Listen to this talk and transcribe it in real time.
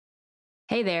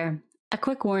Hey there. A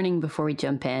quick warning before we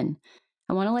jump in.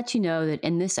 I want to let you know that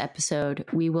in this episode,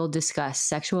 we will discuss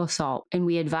sexual assault, and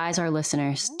we advise our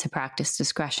listeners to practice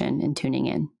discretion in tuning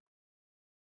in.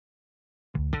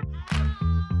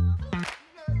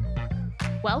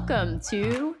 Welcome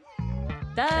to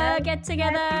The Get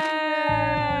Together!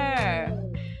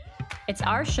 It's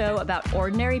our show about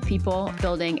ordinary people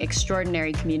building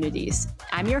extraordinary communities.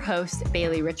 I'm your host,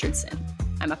 Bailey Richardson.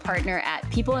 I'm a partner at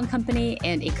People & Company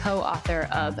and a co-author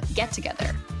of Get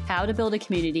Together, How to Build a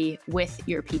Community with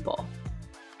Your People.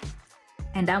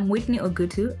 And I'm Whitney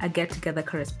Ogutu, a Get Together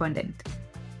correspondent.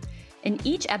 In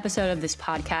each episode of this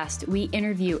podcast, we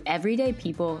interview everyday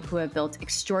people who have built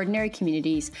extraordinary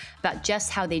communities about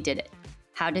just how they did it.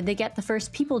 How did they get the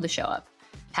first people to show up?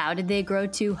 How did they grow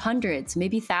to hundreds,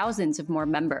 maybe thousands of more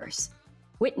members?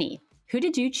 Whitney, who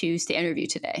did you choose to interview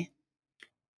today?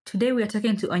 Today we are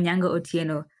talking to Onyango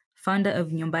Otieno, founder of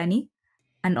Nyumbani,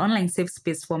 an online safe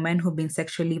space for men who've been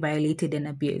sexually violated and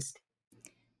abused.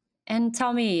 And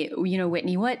tell me,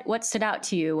 Whitney, what stood out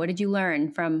to you? What did you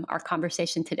learn from our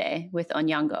conversation today with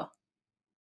Onyango?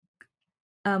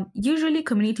 Usually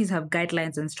communities have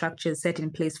guidelines and structures set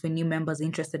in place for new members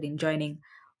interested in joining.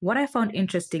 What I found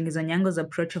interesting is Onyango's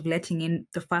approach of letting in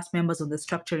the first members of the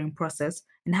structuring process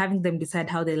and having them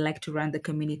decide how they like to run the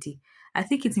community. I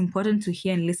think it's important to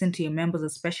hear and listen to your members,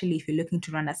 especially if you're looking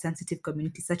to run a sensitive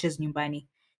community such as Nyumbani.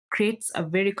 Creates a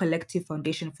very collective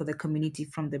foundation for the community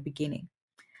from the beginning.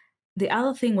 The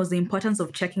other thing was the importance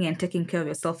of checking and taking care of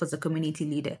yourself as a community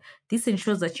leader. This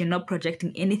ensures that you're not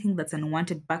projecting anything that's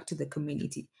unwanted back to the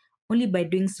community. Only by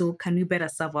doing so can we better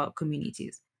serve our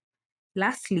communities.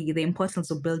 Lastly, the importance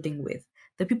of building with.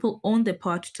 The people own the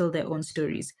power to tell their own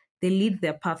stories. They lead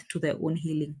their path to their own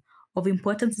healing. Of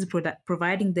importance is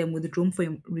providing them with room for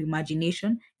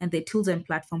reimagination and the tools and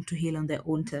platform to heal on their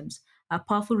own terms. A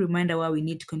powerful reminder why we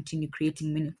need to continue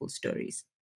creating meaningful stories.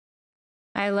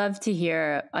 I love to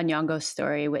hear Onyango's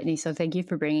story, Whitney. So thank you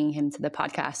for bringing him to the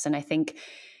podcast. And I think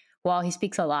while he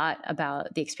speaks a lot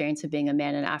about the experience of being a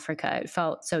man in Africa, it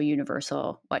felt so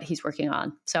universal what he's working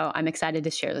on. So I'm excited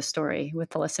to share the story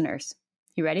with the listeners.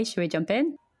 You ready? Should we jump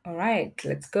in? All right,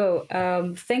 let's go.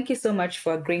 Thank you so much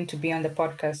for agreeing to be on the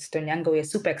podcast, Onyango. We're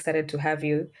super excited to have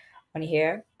you on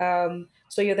here.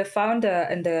 So you're the founder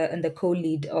and the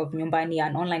co-lead of Nyumbani,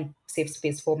 an online safe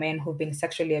space for men who've been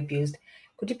sexually abused.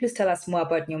 Could you please tell us more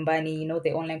about Nyumbani,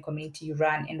 the online community you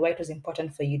run, and why it was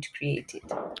important for you to create it?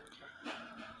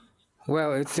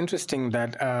 Well, it's interesting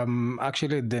that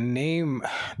actually the name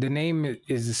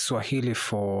is Swahili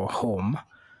for home,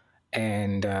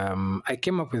 and I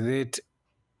came up with it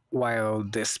while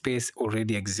the space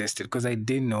already existed because I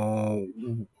didn't know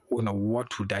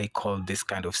what would I call this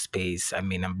kind of space. I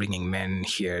mean, I'm bringing men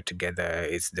here together.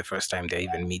 It's the first time they're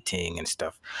even meeting and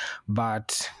stuff.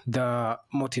 But the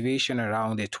motivation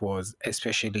around it was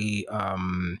especially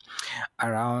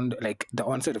around like the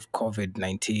onset of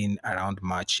COVID-19 around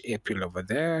March, April over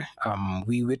there.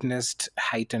 We witnessed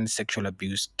heightened sexual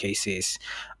abuse cases.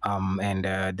 And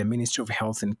the Ministry of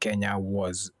Health in Kenya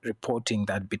was reporting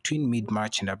that between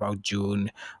mid-March and about June,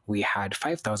 we had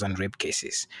 5,000 rape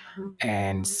cases.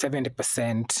 And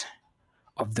 70%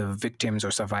 of the victims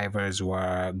or survivors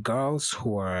were girls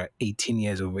who were 18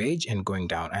 years of age and going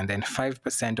down. And then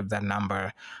 5% of that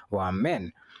number were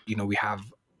men. We have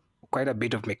quite a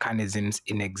bit of mechanisms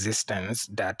in existence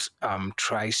that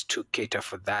tries to cater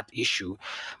for that issue,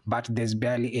 but there's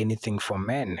barely anything for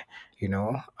men,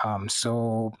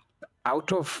 So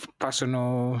out of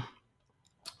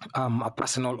a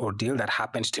personal ordeal that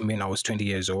happened to me when I was 20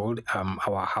 years old.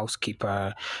 Our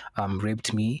housekeeper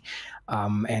raped me.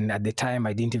 And at the time,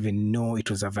 I didn't even know it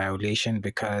was a violation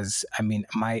because,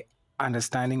 my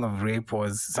understanding of rape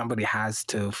was somebody has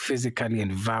to physically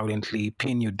and violently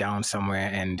pin you down somewhere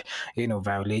and,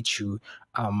 violate you.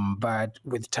 But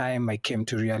with time, I came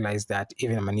to realize that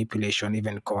even manipulation,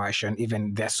 even coercion,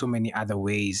 even there's so many other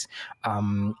ways,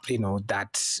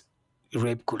 that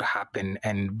rape could happen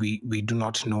and we do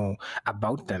not know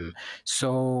about them.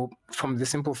 So from the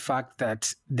simple fact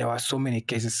that there were so many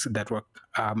cases that were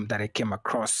that I came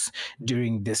across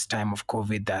during this time of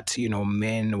COVID that,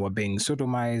 men were being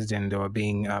sodomized and they were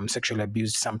being sexually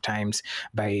abused sometimes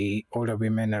by older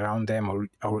women around them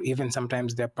or even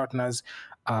sometimes their partners,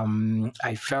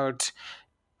 I felt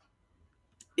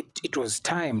it was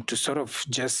time to sort of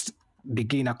just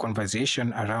begin a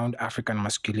conversation around African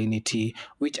masculinity,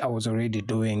 which I was already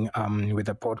doing with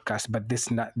the podcast. But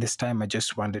this time I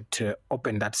just wanted to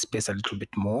open that space a little bit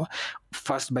more,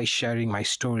 first by sharing my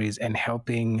stories and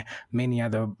helping many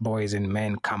other boys and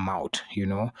men come out,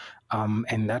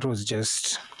 and that was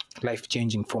just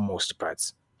life-changing for most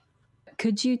parts.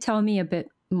 Could you tell me a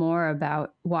bit more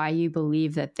about why you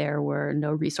believe that there were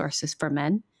no resources for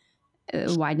men?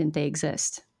 Why didn't they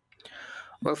exist?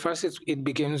 Well, first, it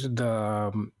begins with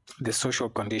the social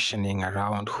conditioning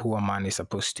around who a man is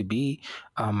supposed to be,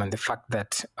 and the fact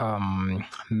that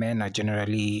men are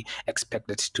generally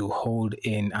expected to hold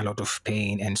in a lot of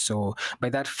pain. And so, by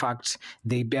that fact,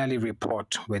 they barely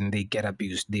report when they get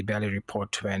abused. They barely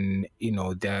report when,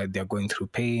 they're going through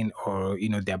pain, or,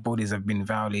 their bodies have been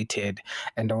violated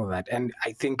and all that. And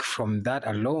I think from that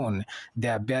alone,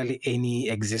 there are barely any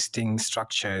existing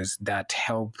structures that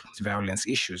help violence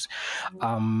issues.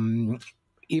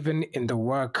 Even in the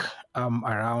work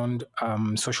around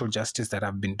social justice that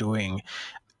I've been doing,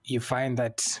 you find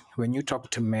that when you talk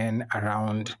to men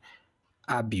around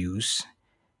abuse,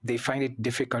 they find it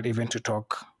difficult even to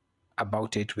talk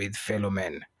about it with fellow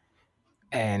men.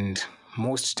 And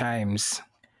most times,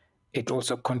 it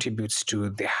also contributes to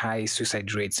the high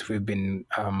suicide rates we've been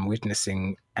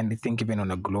witnessing, and I think even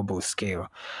on a global scale.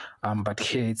 But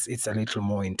here it's a little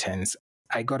more intense.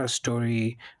 I got a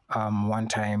story one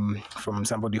time from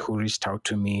somebody who reached out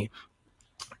to me,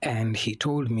 and he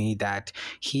told me that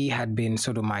he had been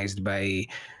sodomized by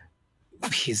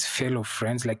his fellow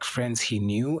friends, like friends he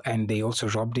knew, and they also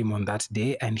robbed him on that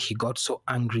day. And he got so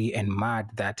angry and mad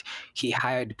that he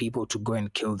hired people to go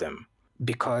and kill them,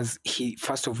 because he,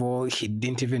 first of all, he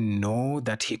didn't even know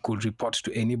that he could report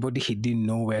to anybody. He didn't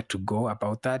know where to go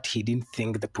about that. He didn't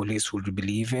think the police would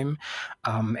believe him.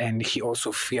 And he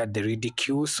also feared the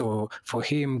ridicule. So for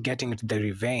him, getting the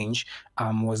revenge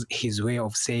was his way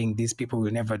of saying these people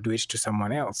will never do it to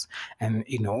someone else. And,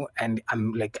 and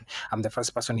I'm the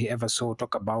first person he ever saw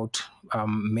talk about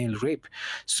male rape.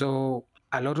 So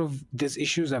a lot of these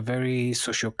issues are very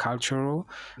sociocultural,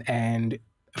 and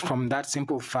from that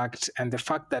simple fact, and the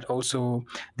fact that also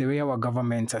the way our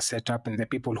governments are set up and the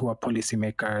people who are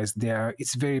policymakers,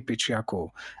 it's very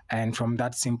patriarchal. And from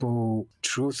that simple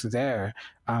truth there,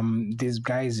 these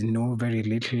guys know very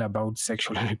little about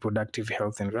sexual and reproductive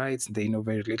health and rights. They know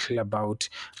very little about,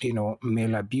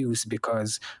 male abuse,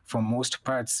 because for most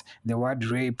parts, the word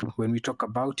rape, when we talk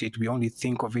about it, we only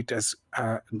think of it as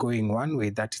going one way,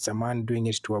 that it's a man doing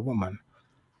it to a woman.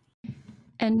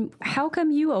 And how come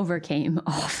you overcame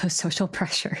all those social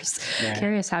pressures? Yeah.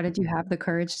 Curious, how did you have the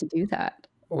courage to do that?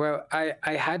 Well,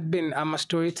 I'm a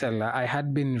storyteller. I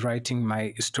had been writing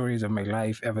my stories of my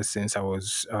life ever since I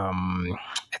was,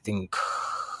 I think,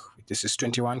 this is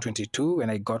 21, 22, when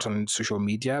I got on social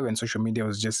media, when social media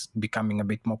was just becoming a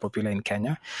bit more popular in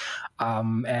Kenya.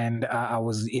 And I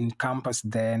was in campus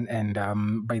then.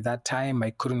 And by that time, I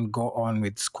couldn't go on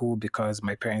with school because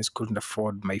my parents couldn't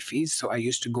afford my fees. So I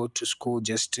used to go to school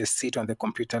just to sit on the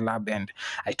computer lab, and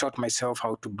I taught myself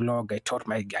how to blog.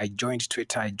 I joined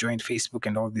Twitter, I joined Facebook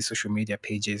and all these social media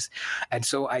pages. And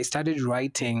so I started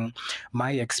writing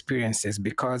my experiences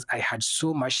because I had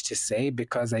so much to say,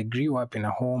 because I grew up in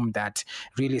a home that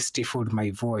really stifled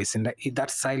my voice, and that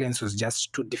silence was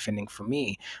just too deafening for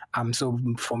me. So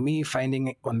for me,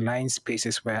 finding online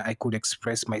spaces where I could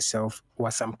express myself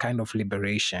was some kind of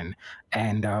liberation.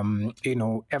 And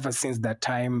ever since that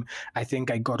time, I think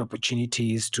I got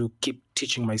opportunities to keep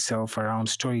teaching myself around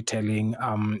storytelling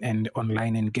and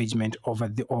online engagement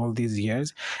over all these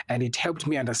years. And it helped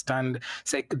me understand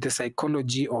the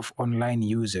psychology of online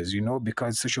users,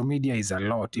 because social media is a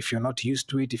lot. If you're not used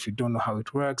to it, if you don't know how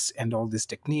it works and all these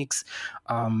techniques,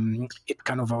 it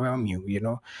can overwhelm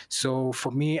you, So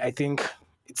for me, I think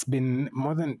it's been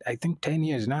more than, 10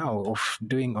 years now of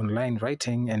doing online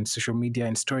writing and social media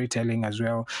and storytelling as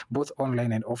well, both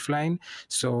online and offline.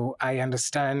 So I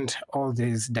understand all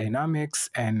these dynamics.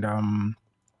 And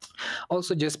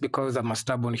also, just because I'm a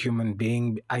stubborn human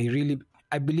being, I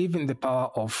believe in the power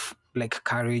of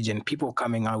courage and people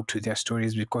coming out to their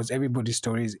stories, because everybody's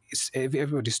story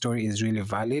is really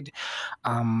valid.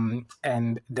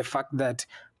 And the fact that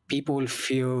people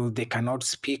feel they cannot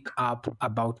speak up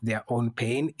about their own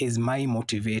pain is my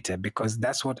motivator, because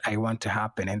that's what I want to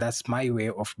happen. And that's my way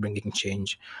of bringing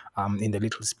change in the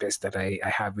little space that I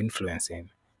have influence in.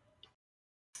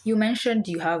 You mentioned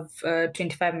you have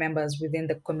 25 members within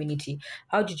the community.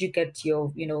 How did you get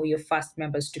your first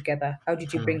members together? How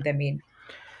did you bring them in?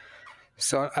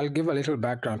 So I'll give a little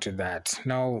background to that.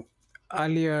 Now,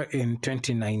 earlier in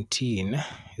 2019,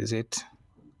 is it?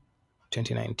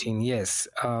 2019, yes.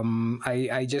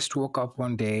 I just woke up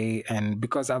one day, and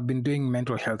because I've been doing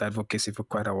mental health advocacy for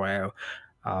quite a while,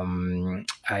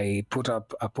 I put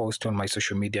up a post on my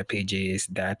social media pages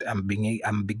that I'm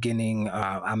beginning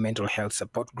a mental health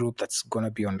support group that's going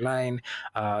to be online,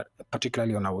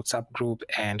 particularly on our WhatsApp group,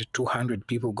 and 200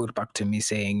 people got back to me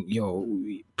saying, "Yo,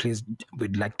 please,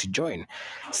 we'd like to join."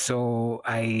 So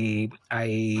I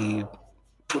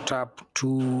put up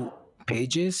two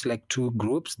pages, like two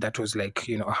groups that was like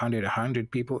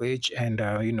 100 people each, and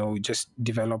just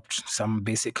developed some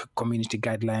basic community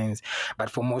guidelines. But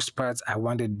for most parts, I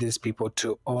wanted these people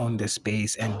to own the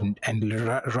space and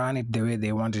run it the way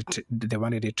they wanted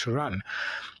it to run.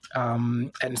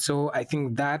 And so I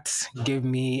think that gave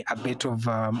me a bit of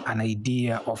an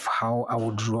idea of how I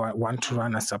would want to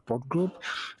run a support group.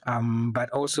 But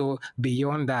also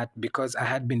beyond that, because I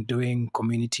had been doing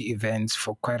community events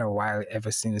for quite a while,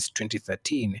 ever since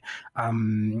 2013,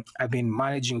 I've been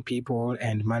managing people,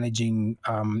 and managing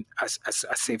a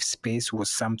safe space was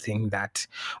something that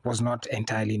was not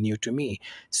entirely new to me.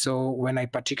 So when I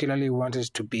particularly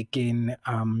wanted to begin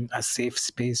a safe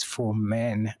space for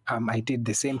men, I did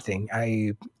the same thing.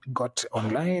 I got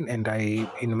online and I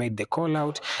made the call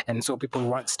out, and so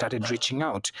people started reaching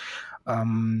out.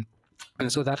 And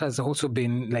so that has also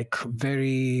been like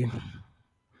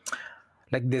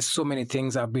there's so many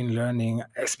things I've been learning,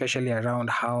 especially around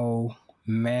how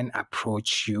men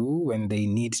approach you when they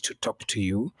need to talk to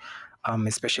you,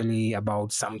 especially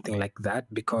about something like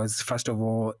that, because first of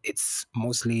all, it's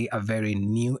mostly a very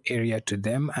new area to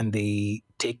them, and they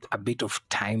take a bit of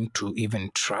time to even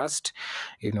trust,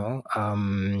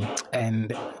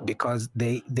 and because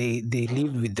they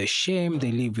live with the shame,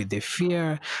 they live with the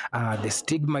fear, the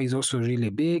stigma is also really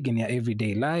big in your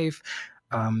everyday life.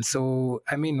 So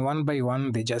I mean, one by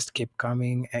one, they just kept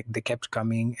coming. They kept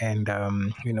coming, and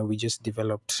we just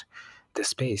developed the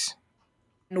space.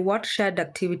 And what shared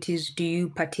activities do you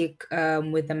partake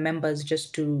with the members,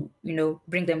 just to,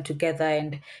 bring them together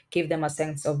and give them a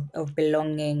sense of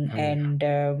belonging and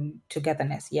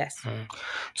togetherness? Yes.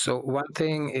 So one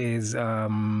thing is,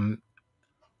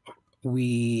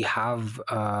 we have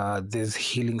these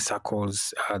healing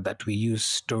circles that we use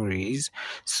stories.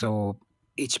 So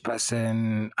each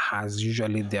person has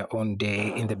usually their own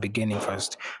day in the beginning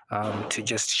first, to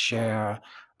just share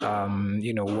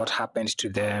what happened to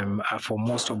them. For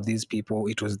most of these people,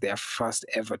 it was their first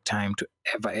ever time to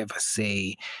ever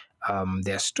say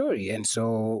their story, and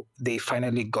so they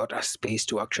finally got a space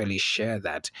to actually share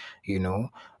that.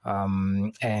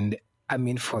 And I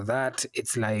mean, for that,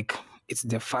 it's like it's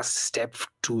the first step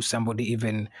to somebody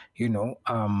even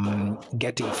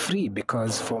getting free,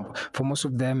 because for most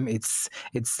of them, it's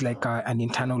like an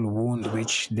internal wound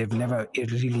which they've never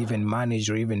really even managed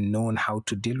or even known how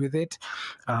to deal with it.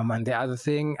 And the other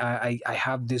thing, I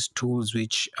have these tools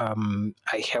which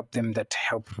I help them, that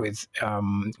help with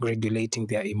regulating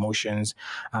their emotions,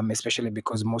 especially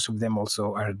because most of them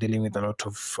also are dealing with a lot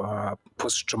of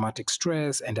post-traumatic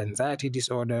stress and anxiety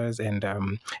disorders, and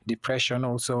depression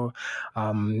also,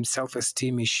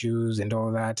 self-esteem issues and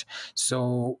all that.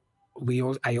 So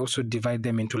I also divide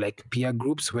them into like peer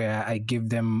groups, where I give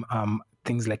them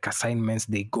things like assignments.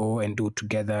 They go and do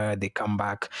together, they come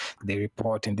back, they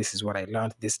report, and this is what I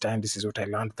learned this time, this is what I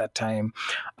learned that time.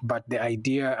 But the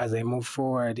idea as I move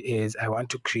forward is I want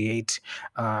to create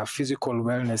physical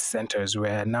wellness centers,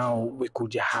 where now we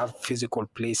could have physical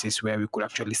places where we could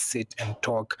actually sit and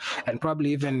talk, and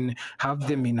probably even have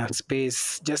them in a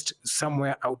space just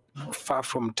somewhere out far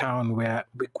from town, where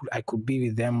I could be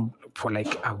with them for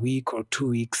like a week or 2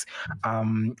 weeks,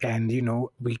 and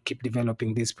we keep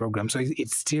developing this program. So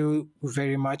it's still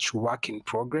very much work in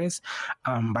progress,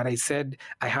 but I said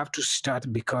I have to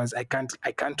start, because I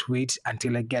can't wait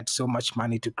until I get so much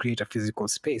money to create a physical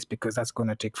space, because that's going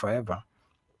to take forever.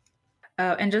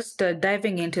 And just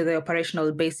diving into the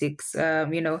operational basics,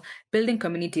 building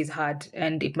community is hard,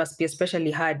 and it must be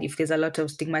especially hard if there's a lot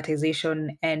of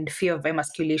stigmatization and fear of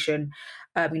emasculation,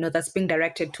 that's being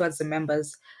directed towards the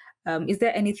members. Is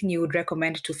there anything you would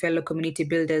recommend to fellow community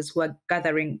builders who are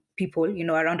gathering people,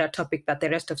 around a topic that the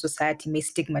rest of society may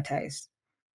stigmatize?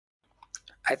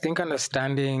 I think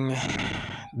understanding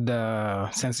the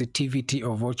sensitivity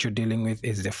of what you're dealing with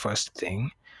is the first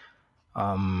thing.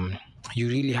 You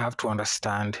really have to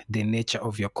understand the nature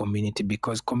of your community,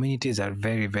 because communities are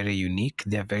very, very unique.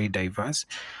 They're very diverse.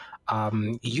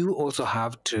 You also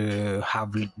have to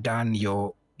have done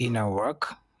your inner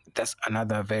work. That's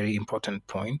another very important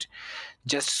point,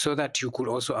 just so that you could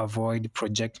also avoid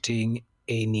projecting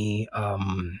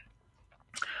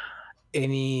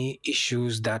any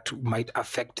issues that might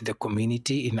affect the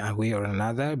community in a way or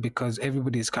another, because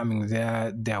everybody is coming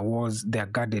there, they're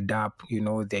guarded up,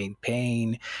 they're in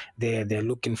pain, they're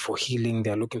looking for healing,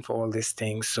 they're looking for all these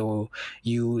things. So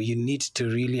you need to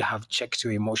really have checked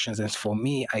your emotions. And for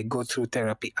me, I go through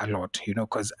therapy a lot,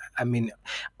 because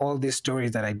all these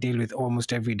stories that I deal with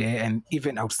almost every day, and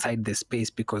even outside the space,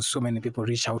 because so many people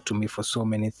reach out to me for so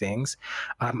many things,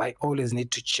 I always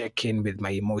need to check in with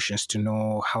my emotions to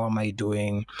know how am I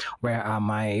doing, where am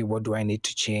I, what do I need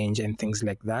to change, and things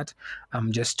like that.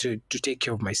 Just to take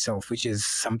care of myself, which is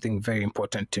something very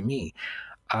important to me.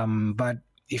 But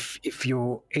if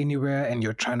you're anywhere and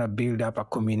you're trying to build up a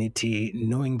community,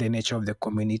 knowing the nature of the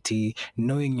community,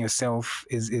 knowing yourself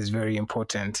is very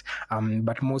important.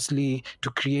 But mostly to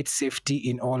create safety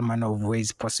in all manner of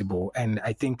ways possible. And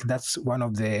I think that's one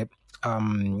of the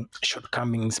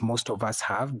shortcomings most of us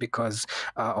have because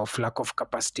of lack of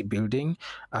capacity building.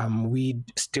 We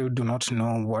still do not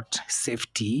know what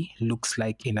safety looks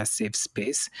like in a safe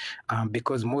space,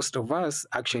 because most of us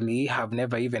actually have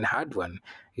never even had one.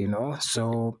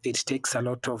 So it takes a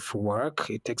lot of work,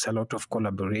 it takes a lot of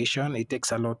collaboration, it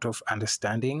takes a lot of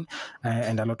understanding,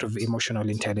 and a lot of emotional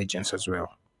intelligence as well.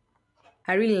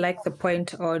 I really like the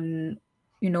point on,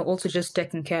 also just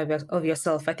taking care of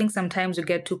yourself. I think sometimes we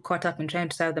get too caught up in trying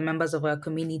to serve the members of our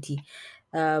community,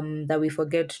 that we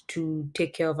forget to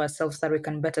take care of ourselves so that we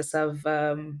can better serve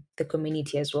the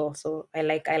community as well. So I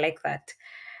like that.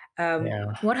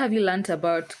 Yeah. What have you learned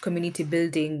about community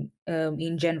building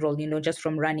in general, just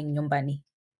from running Nyumbani?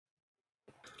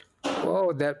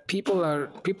 Oh, that people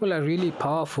are really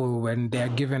powerful when they are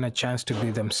given a chance to be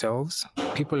themselves.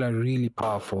 People are really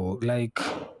powerful. Like,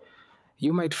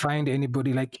 you might find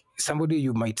anybody, like somebody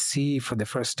you might see for the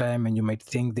first time and you might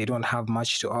think they don't have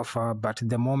much to offer, but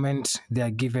the moment they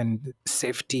are given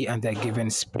safety and they're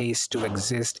given space to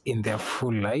exist in their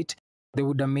full light, they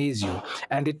would amaze you.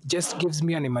 And it just gives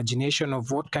me an imagination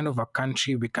of what kind of a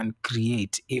country we can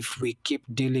create if we keep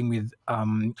dealing with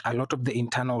a lot of the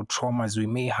internal traumas we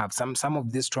may have. Some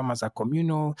of these traumas are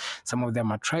communal, some of them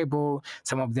are tribal,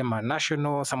 some of them are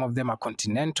national, some of them are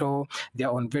continental. They're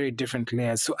on very different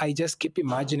layers. So I just keep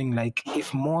imagining, like,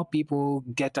 if more people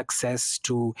get access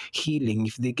to healing,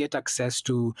 if they get access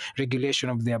to regulation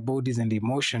of their bodies and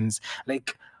emotions,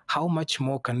 like, how much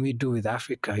more can we do with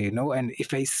Africa, And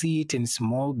if I see it in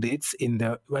small bits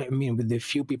with the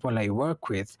few people I work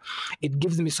with, it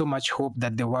gives me so much hope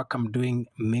that the work I'm doing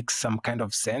makes some kind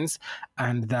of sense,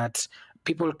 and that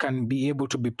people can be able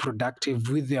to be productive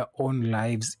with their own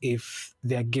lives if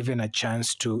they're given a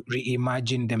chance to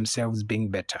reimagine themselves being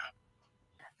better.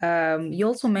 You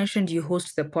also mentioned you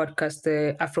host the podcast,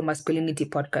 the Afro Masculinity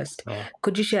podcast. Yeah.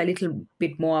 Could you share a little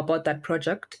bit more about that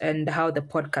project and how the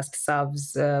podcast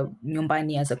serves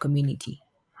Nyumbani as a community?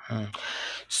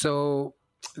 So,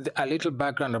 a little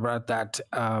background about that.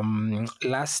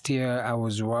 Last year, I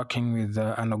was working with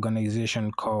an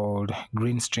organization called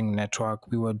Green String Network.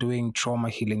 We were doing trauma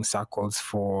healing circles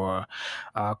for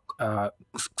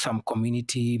some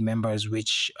community members,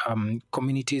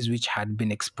 communities which had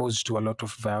been exposed to a lot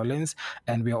of violence.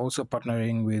 And we are also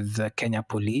partnering with the Kenya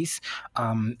Police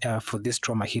for this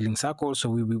trauma healing circle. So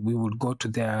we would go to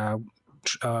their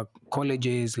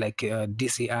colleges like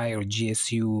DCI or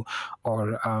GSU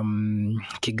or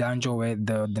Kiganjo, where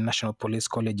the National Police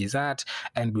College is at,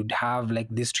 and would have like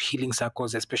these healing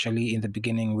circles, especially in the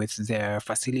beginning with their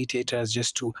facilitators,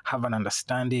 just to have an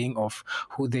understanding of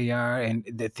who they are and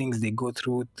the things they go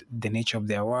through, the nature of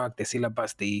their work, the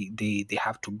syllabus they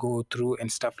have to go through,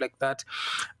 and stuff like that.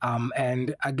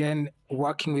 And again,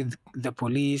 working with the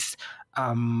police.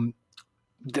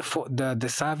 The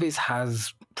service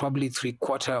has probably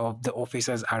 3/4 of the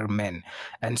officers are men,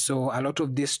 and so a lot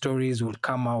of these stories will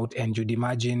come out, and you'd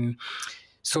imagine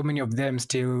so many of them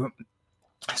still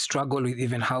struggle with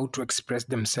even how to express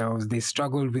themselves. They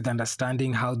struggle with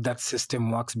understanding how that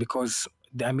system works, because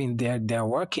they're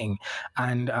working,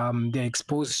 and they're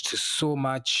exposed to so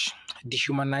much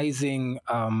dehumanizing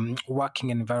working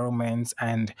environments,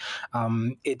 and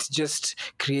it just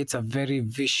creates a very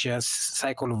vicious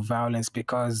cycle of violence,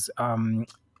 because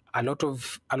a lot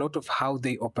of how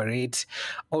they operate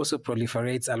also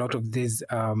proliferates a lot of these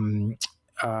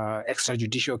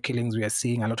extrajudicial killings we are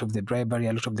seeing, a lot of the bribery,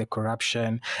 a lot of the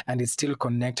corruption, and it's still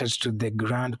connected to the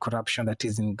grand corruption that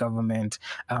is in government.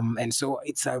 And so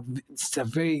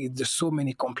there's so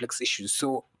many complex issues.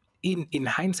 So in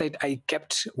hindsight, I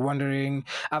kept wondering,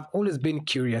 I've always been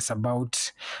curious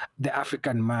about the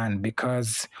African man,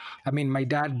 because my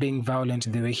dad being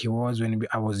violent the way he was when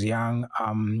I was young,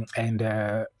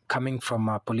 and coming from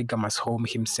a polygamous home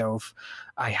himself,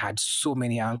 I had so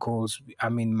many uncles. I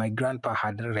mean, my grandpa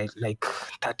had like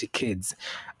 30 kids,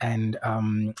 and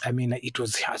I mean, it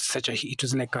was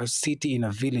like a city in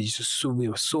a village. So we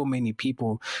were so many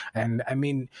people, and I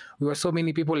mean, we were so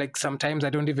many people. Like sometimes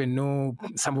I don't even know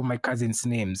some of my cousins'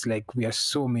 names. Like we are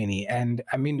so many, and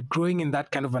I mean, growing in that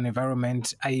kind of an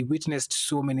environment, I witnessed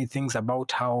so many things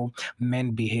about how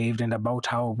men behaved and about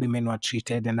how women were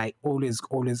treated, and I always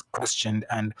questioned,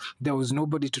 and there was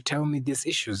nobody to tell me these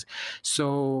issues.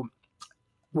 So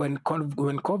when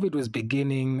COVID was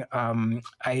beginning,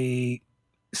 I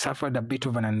suffered a bit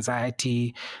of an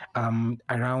anxiety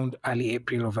around early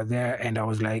April over there, and I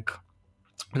was like,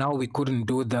 now we couldn't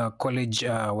do the college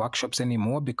workshops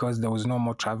anymore because there was no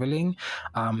more traveling.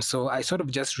 So I sort of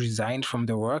just resigned from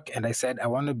the work, and I said I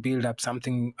want to build up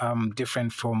something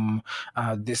different from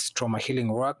this trauma healing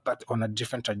work, but on a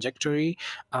different trajectory.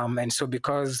 And so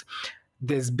because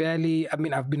there's barely, I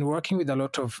mean, I've been working with a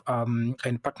lot of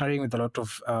and partnering with a lot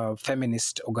of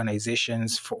feminist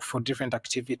organizations for different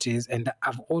activities, and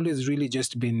I've always really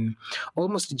just been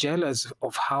almost jealous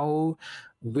of how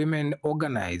women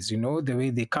organize, the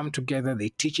way they come together, they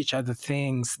teach each other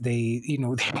things, they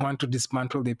they want to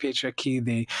dismantle the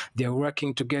patriarchy, they're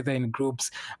working together in groups,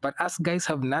 but us guys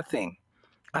have nothing.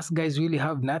 Us guys really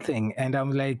have nothing. And I'm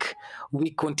like,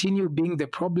 we continue being the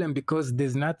problem because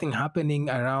there's nothing happening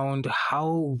around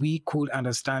how we could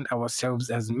understand ourselves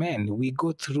as men. We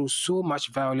go through so much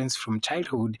violence from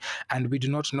childhood, and we do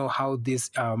not know how these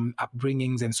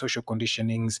upbringings and social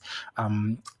conditionings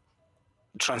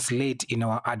translate in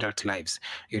our adult lives,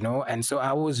 and so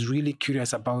I was really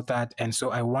curious about that, and so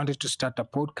I wanted to start a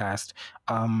podcast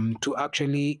to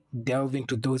actually delve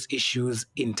into those issues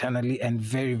internally and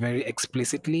very, very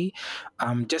explicitly,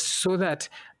 just so that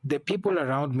the people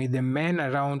around me, the men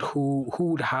around who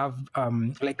would have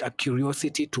like a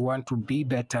curiosity to want to be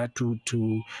better,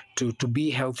 to be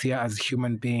healthier as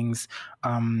human beings,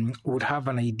 would have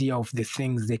an idea of the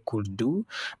things they could do,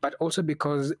 but also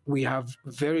because we have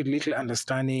very little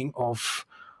understanding of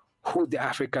who the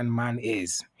African man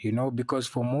is, because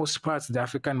for most parts, the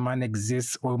African man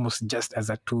exists almost just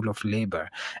as a tool of labor.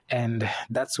 And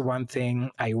that's one thing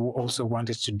I also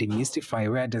wanted to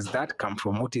demystify. Where does that come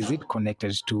from? What is it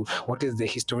connected to? What is the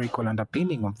historical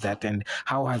underpinning of that? And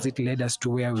how has it led us to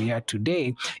where we are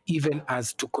today, even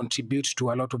as to contribute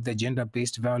to a lot of the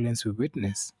gender-based violence we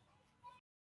witness?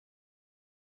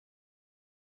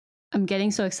 I'm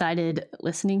getting so excited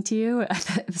listening to you.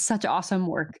 Such awesome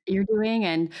work you're doing.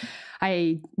 And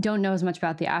I don't know as much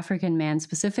about the African man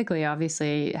specifically,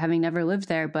 obviously, having never lived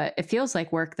there, but it feels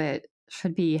like work that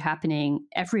should be happening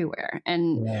everywhere.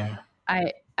 And Yeah.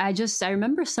 I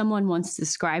remember someone once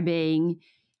describing,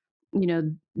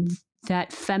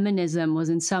 that feminism was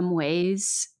in some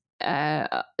ways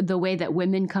the way that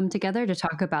women come together to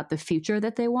talk about the future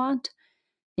that they want.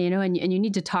 And you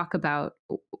need to talk about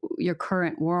your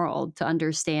current world to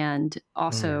understand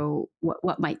also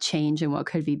what might change and what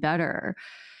could be better.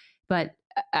 But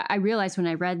I realized when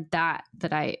I read that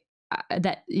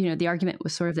the argument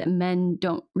was sort of that men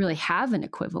don't really have an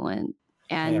equivalent,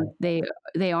 and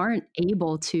they aren't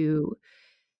able to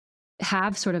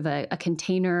have sort of a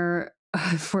container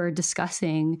for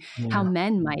discussing how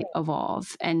men might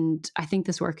evolve. And I think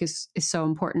this work is so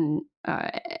important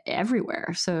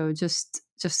everywhere. So just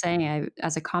saying,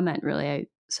 as a comment, really, I'm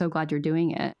so glad you're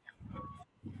doing it.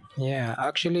 Yeah,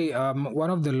 actually,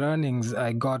 one of the learnings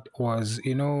I got was,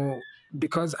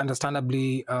 because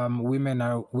understandably, women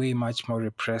are way much more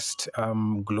repressed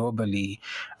globally.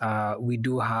 We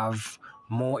do have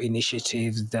more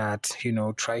initiatives that,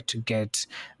 try to get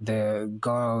the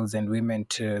girls and women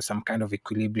to some kind of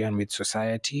equilibrium with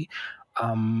society.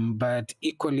 But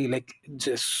equally, like,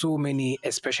 there's so many,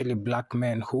 especially Black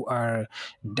men, who are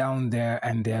down there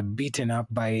and they're beaten up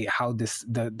by how the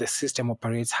system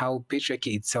operates, how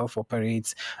patriarchy itself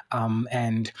operates.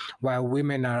 And while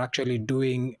women are actually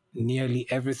doing nearly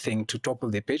everything to topple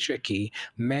the patriarchy,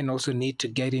 men also need to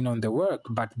get in on the work,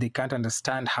 but they can't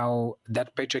understand how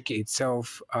that patriarchy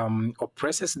itself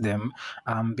oppresses them,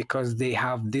 because they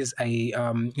have this,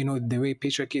 the way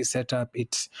patriarchy is set up,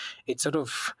 it sort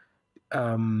of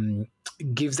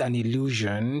gives an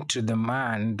illusion to the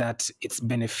man that it's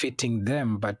benefiting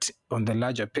them, but on the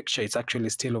larger picture, it's actually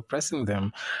still oppressing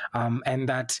them. And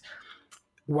that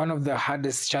one of the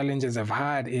hardest challenges I've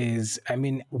had is, I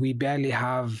mean, we barely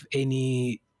have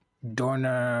any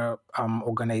donor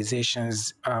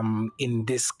organizations in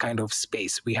this kind of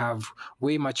space. We have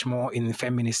way much more in the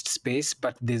feminist space,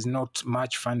 but there's not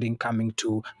much funding coming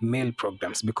to male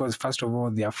programs because, first of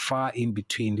all, they are far in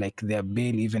between, like they're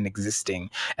barely even existing.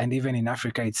 And even in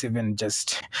Africa, it's even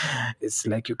just, it's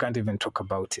like you can't even talk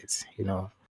about it, you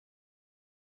know.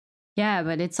 Yeah,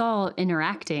 but it's all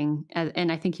interacting.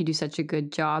 And I think you do such a good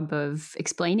job of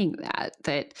explaining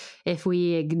that if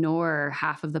we ignore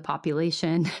half of the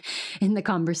population in the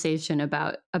conversation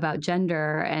about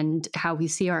gender and how we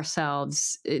see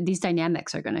ourselves, these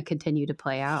dynamics are going to continue to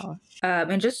play out.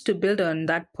 And just to build on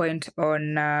that point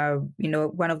on,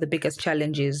 one of the biggest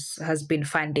challenges has been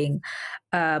funding.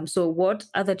 So what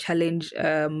other challenge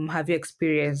have you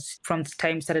experienced from the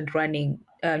time you started running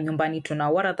Nyumbani to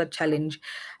now? What other challenge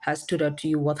has stood out to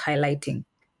you worth highlighting?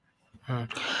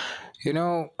 You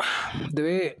know,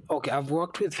 I've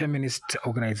worked with feminist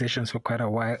organizations for quite a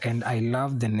while, and I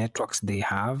love the networks they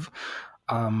have.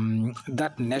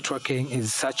 That networking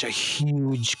is such a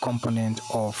huge component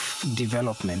of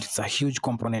development. It's a huge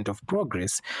component of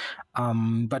progress.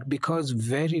 But because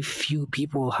very few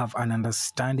people have an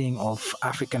understanding of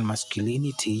African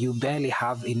masculinity, you barely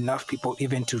have enough people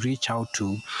even to reach out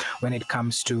to when it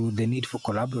comes to the need for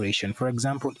collaboration. For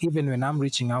example, even when I'm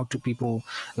reaching out to people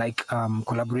like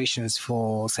collaborations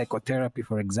for psychotherapy,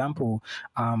 for example,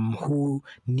 who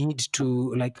need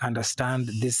to like understand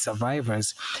these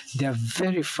survivors, they're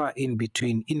very far in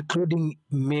between, including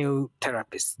male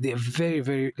therapists. They're very,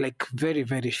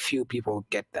 very few people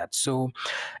get that. So,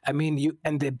 I mean,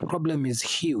 and the problem is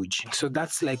huge. So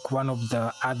that's like one of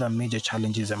the other major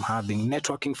challenges I'm having.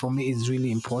 Networking for me is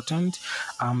really important.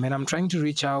 And I'm trying to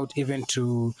reach out even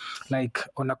to like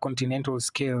on a continental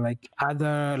scale, like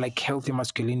other like healthy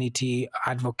masculinity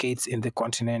advocates in the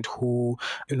continent who,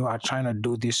 are trying to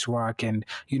do this work. And,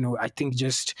 I think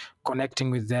just connecting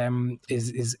with them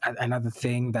is another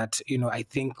thing that I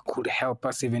think could help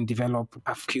us even develop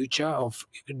a future of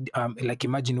like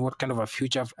imagine what kind of a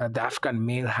future the African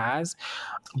male has.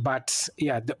 But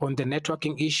yeah, on the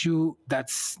networking issue,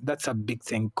 that's a big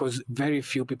thing because very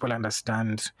few people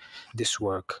understand this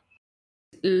work.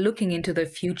 Looking into the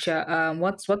future,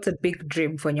 what's a big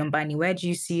dream for Nyumbani? Where do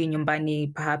you see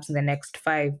Nyumbani perhaps in the next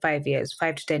 5 years,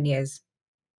 5 to 10 years?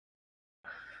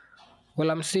 Well,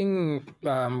 I'm seeing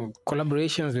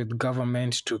collaborations with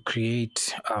government to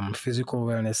create physical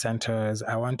wellness centers.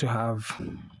 I want to have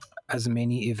as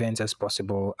many events as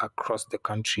possible across the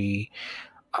country,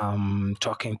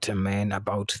 talking to men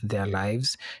about their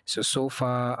lives. So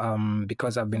far,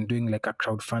 because I've been doing like a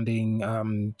crowdfunding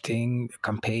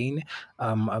campaign,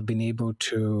 I've been able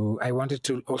to. I wanted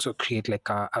to also create like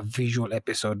a visual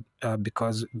episode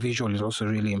because visual is also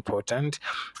really important.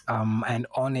 And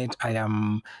on it, I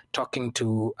am talking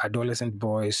to adolescent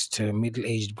boys, to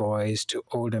middle-aged boys, to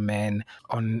older men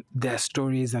on their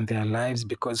stories and their lives.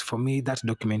 Because for me, that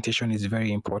documentation is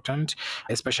very important,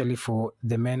 especially for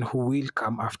the men who will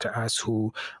come after us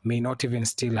who may not even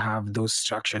still have those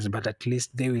structures, but at least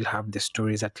they will have the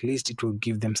stories. At least it will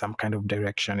give them some kind of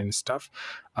direction and stuff.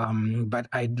 But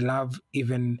I'd love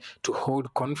even to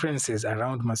hold conferences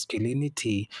around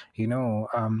masculinity,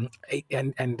 and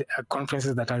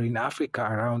conferences that are in Africa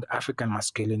around African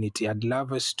masculinity. I'd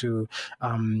love us to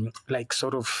like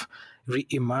sort of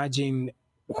reimagine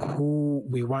who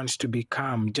we want to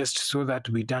become, just so that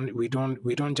we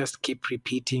don't just keep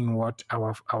repeating what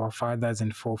our fathers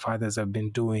and forefathers have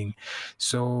been doing.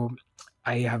 So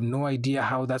I have no idea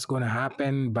how that's going to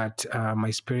happen, but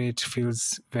my spirit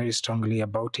feels very strongly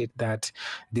about it that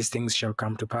these things shall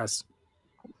come to pass.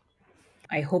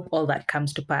 I hope all that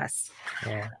comes to pass.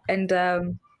 Yeah.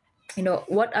 And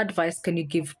what advice can you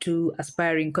give to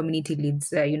aspiring community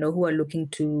leads, who are looking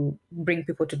to bring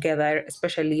people together,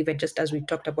 especially even just as we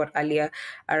talked about earlier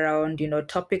around,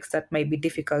 topics that might be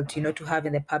difficult, to have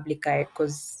in the public eye?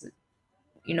 Because,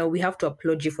 we have to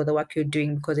applaud you for the work you're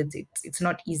doing because it's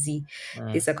not easy.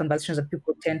 These are conversations that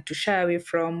people tend to shy away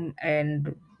from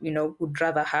and, would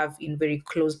rather have in very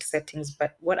closed settings.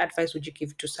 But what advice would you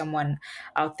give to someone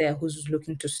out there who's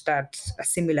looking to start a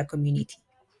similar community?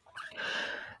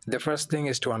 The first thing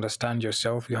is to understand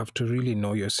yourself. You have to really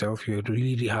know yourself. You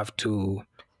really have to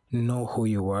know who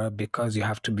you are because you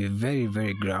have to be very,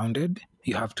 very grounded.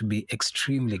 You have to be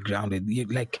extremely grounded.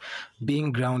 Like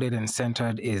being grounded and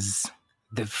centered is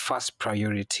the first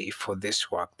priority for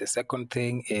this work. The second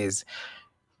thing is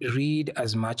read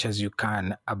as much as you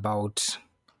can about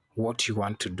what you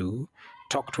want to do.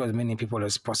 Talk to as many people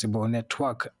as possible.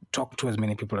 Talk to as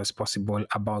many people as possible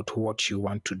about what you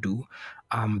want to do,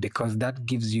 because that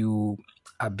gives you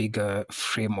a bigger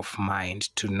frame of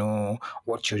mind to know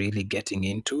what you're really getting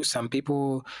into. Some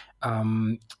people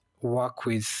work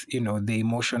with the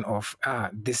emotion of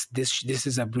this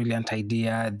is a brilliant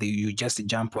idea. You just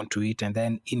jump onto it, and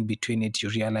then in between it you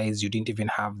realize you didn't even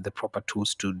have the proper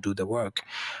tools to do the work.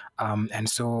 And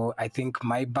so I think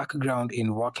my background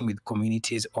in working with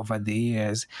communities over the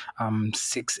years,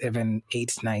 6, 7,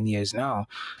 8, 9 years now,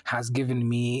 has given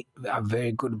me a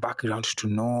very good background to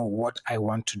know what I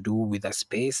want to do with a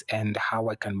space and how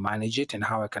I can manage it and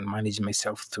how I can manage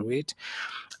myself through it.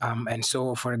 And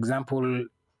so, for example,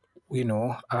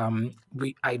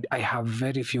 I have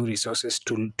very few resources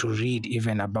to read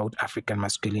even about African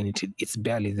masculinity. It's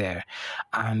barely there,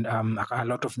 and a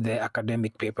lot of the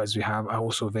academic papers we have are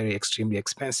also very extremely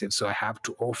expensive. So I have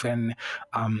to often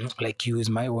use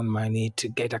my own money to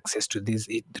get access to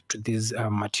these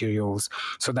materials,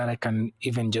 so that I can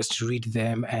even just read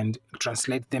them and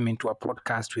translate them into a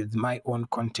podcast with my own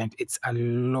content. It's a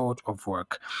lot of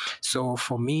work. So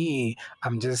for me,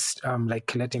 I'm just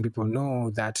letting people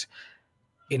know that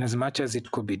in as much as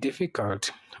it could be difficult,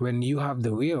 when you have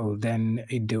the will, then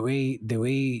the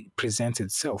way presents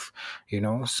itself,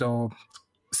 So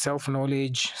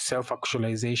self-knowledge,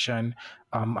 self-actualization,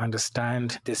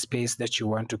 understand the space that you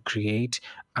want to create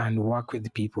and work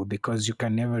with people, because you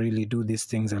can never really do these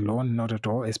things alone, not at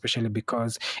all, especially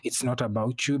because it's not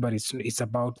about you, but it's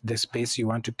about the space you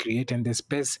want to create. And the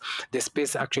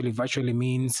space actually virtually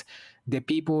means the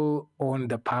people own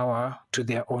the power to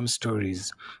their own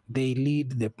stories. They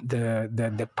lead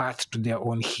the path to their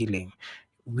own healing.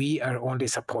 We are only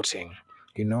supporting.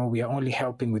 We are only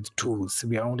helping with tools.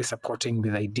 We are only supporting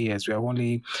with ideas. We are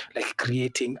only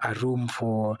creating a room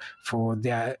for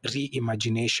their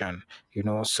reimagination.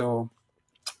 So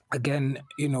again,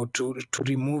 to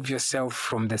remove yourself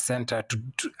from the center, to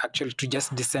actually to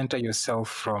just decenter yourself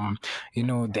from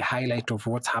the highlight of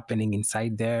what's happening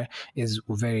inside there is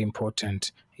very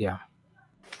important. Yeah.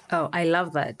 Oh, I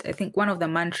love that. I think one of the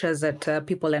mantras at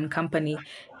People and Company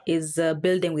is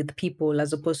building with people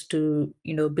as opposed to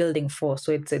building for.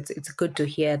 So it's good to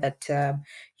hear that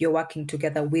you're working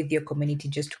together with your community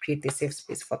just to create the safe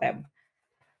space for them.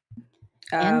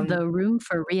 And the room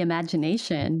for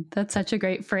reimagination. That's such a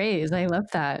great phrase. I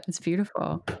love that. It's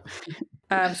beautiful.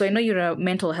 So I know you're a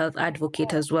mental health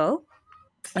advocate as well.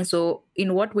 And so,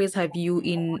 in what ways have you,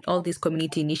 in all these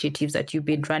community initiatives that you've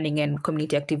been running and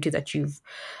community activities that you've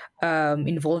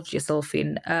involved yourself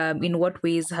in what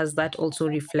ways has that also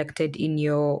reflected in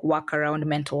your work around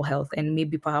mental health? And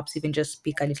maybe perhaps even just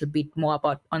speak a little bit more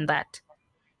about on that.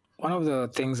 One of the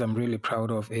things I'm really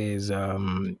proud of is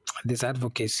this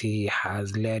advocacy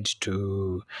has led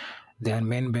to the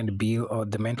amendment bill, or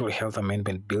the mental health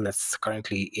amendment bill, that's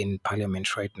currently in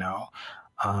Parliament right now.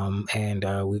 And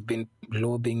we've been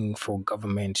lobbying for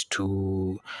government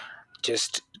to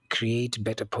just create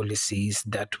better policies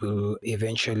that will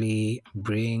eventually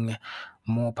bring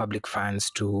more public funds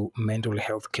to mental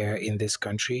health care in this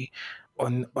country.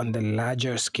 On the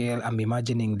larger scale, I'm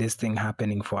imagining this thing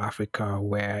happening for Africa,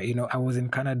 where I was in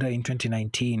Canada in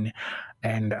 2019,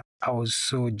 and I was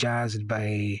so jazzed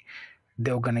by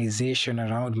the organization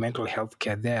around mental health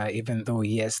care there, even though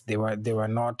yes, they were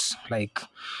not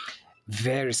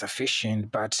very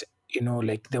sufficient, but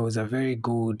there was a very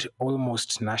good,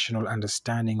 almost national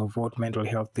understanding of what mental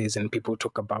health is, and people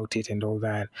talk about it and all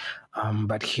that.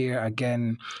 But here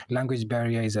again, language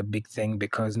barrier is a big thing,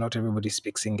 because not everybody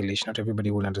speaks English. Not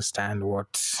everybody will understand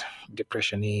what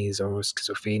depression is, or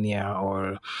schizophrenia,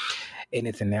 or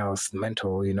anything else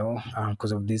mental,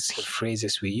 because of these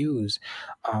phrases we use.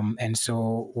 And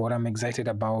so what I'm excited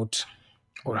about,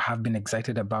 or have been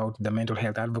excited about, the mental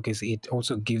health advocacy, it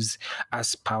also gives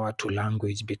us power to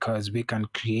language, because we can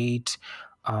create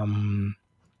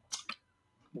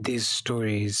these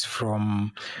stories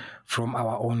from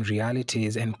our own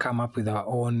realities and come up with our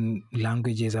own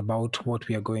languages about what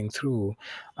we are going through.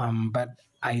 But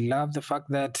I love the fact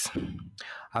that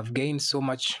I've gained so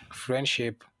much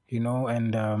friendship,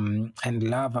 and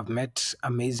love. I've met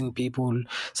amazing people,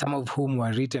 some of whom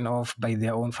were written off by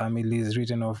their own families,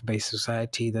 written off by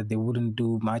society, that they wouldn't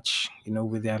do much,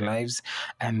 with their lives.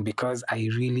 And because I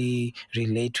really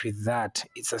relate with that,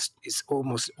 it's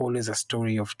almost always a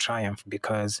story of triumph,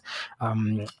 because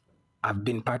I've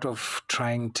been part of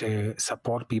trying to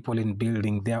support people in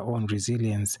building their own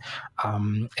resilience.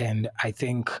 And I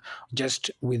think just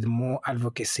with more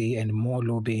advocacy and more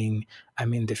lobbying,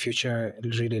 the future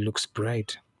really looks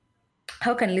bright.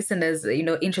 How can listeners,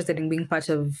 interested in being part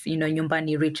of,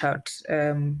 Nyumbani reach out?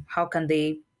 How can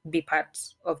they be part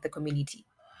of the community?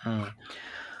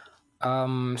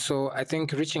 So I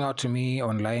think reaching out to me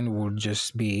online would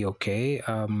just be okay.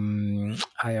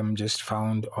 I am just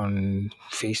found on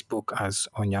Facebook as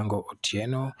Onyango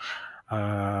Otieno.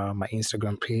 My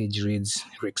Instagram page reads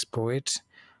Rick's Poet.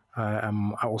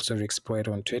 I'm also Rick's Poet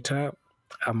on Twitter.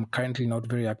 I'm currently not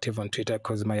very active on Twitter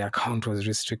because my account was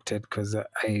restricted because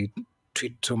I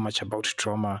tweet so much about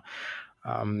trauma.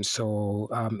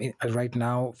 Right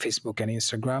now, Facebook and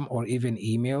Instagram or even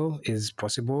email is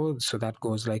possible. So that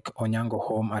goes like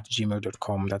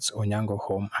onyangohome@gmail.com. That's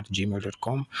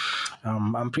onyangohome@gmail.com.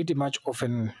 I'm pretty much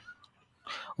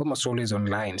almost always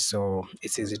online. So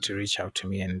it's easy to reach out to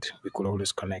me and we could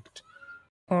always connect.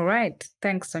 All right.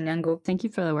 Thanks, Onyango. Thank you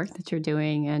for the work that you're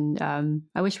doing. And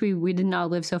I wish we didn't all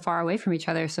live so far away from each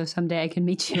other. So someday I can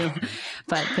meet you.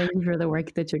 But thank you for the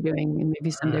work that you're doing. And maybe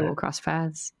someday we'll cross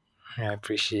paths. I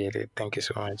appreciate it. Thank you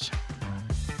so much.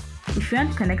 If you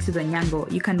want to connect with Onyango,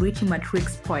 you can reach him at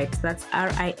Rick's Poet. That's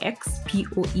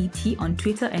RIXPOET on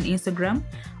Twitter and Instagram,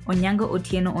 Onyango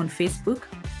Otieno on Facebook,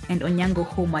 and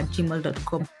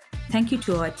onyangohome@gmail.com. Thank you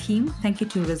to our team. Thank you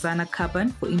to Rosanna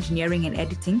Caban for engineering and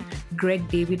editing, Greg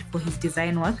David for his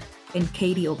design work, and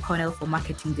Katie O'Connell for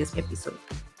marketing this episode.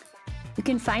 You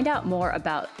can find out more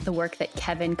about the work that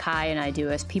Kevin, Kai, and I do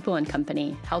as People and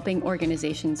Company, helping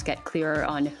organizations get clearer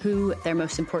on who their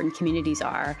most important communities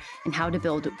are and how to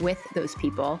build with those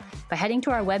people by heading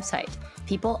to our website,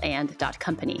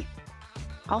 peopleand.company.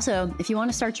 Also, if you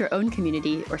want to start your own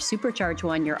community or supercharge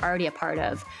one you're already a part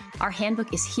of, our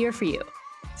handbook is here for you.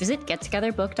 Visit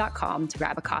gettogetherbook.com to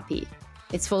grab a copy.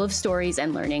 It's full of stories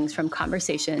and learnings from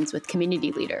conversations with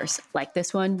community leaders, like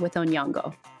this one with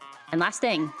Onyango. And last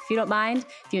thing, if you don't mind,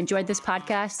 if you enjoyed this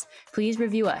podcast, please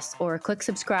review us or click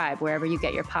subscribe wherever you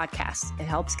get your podcasts. It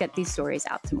helps get these stories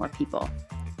out to more people.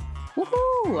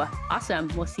 Woohoo! Awesome.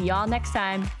 We'll see y'all next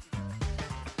time.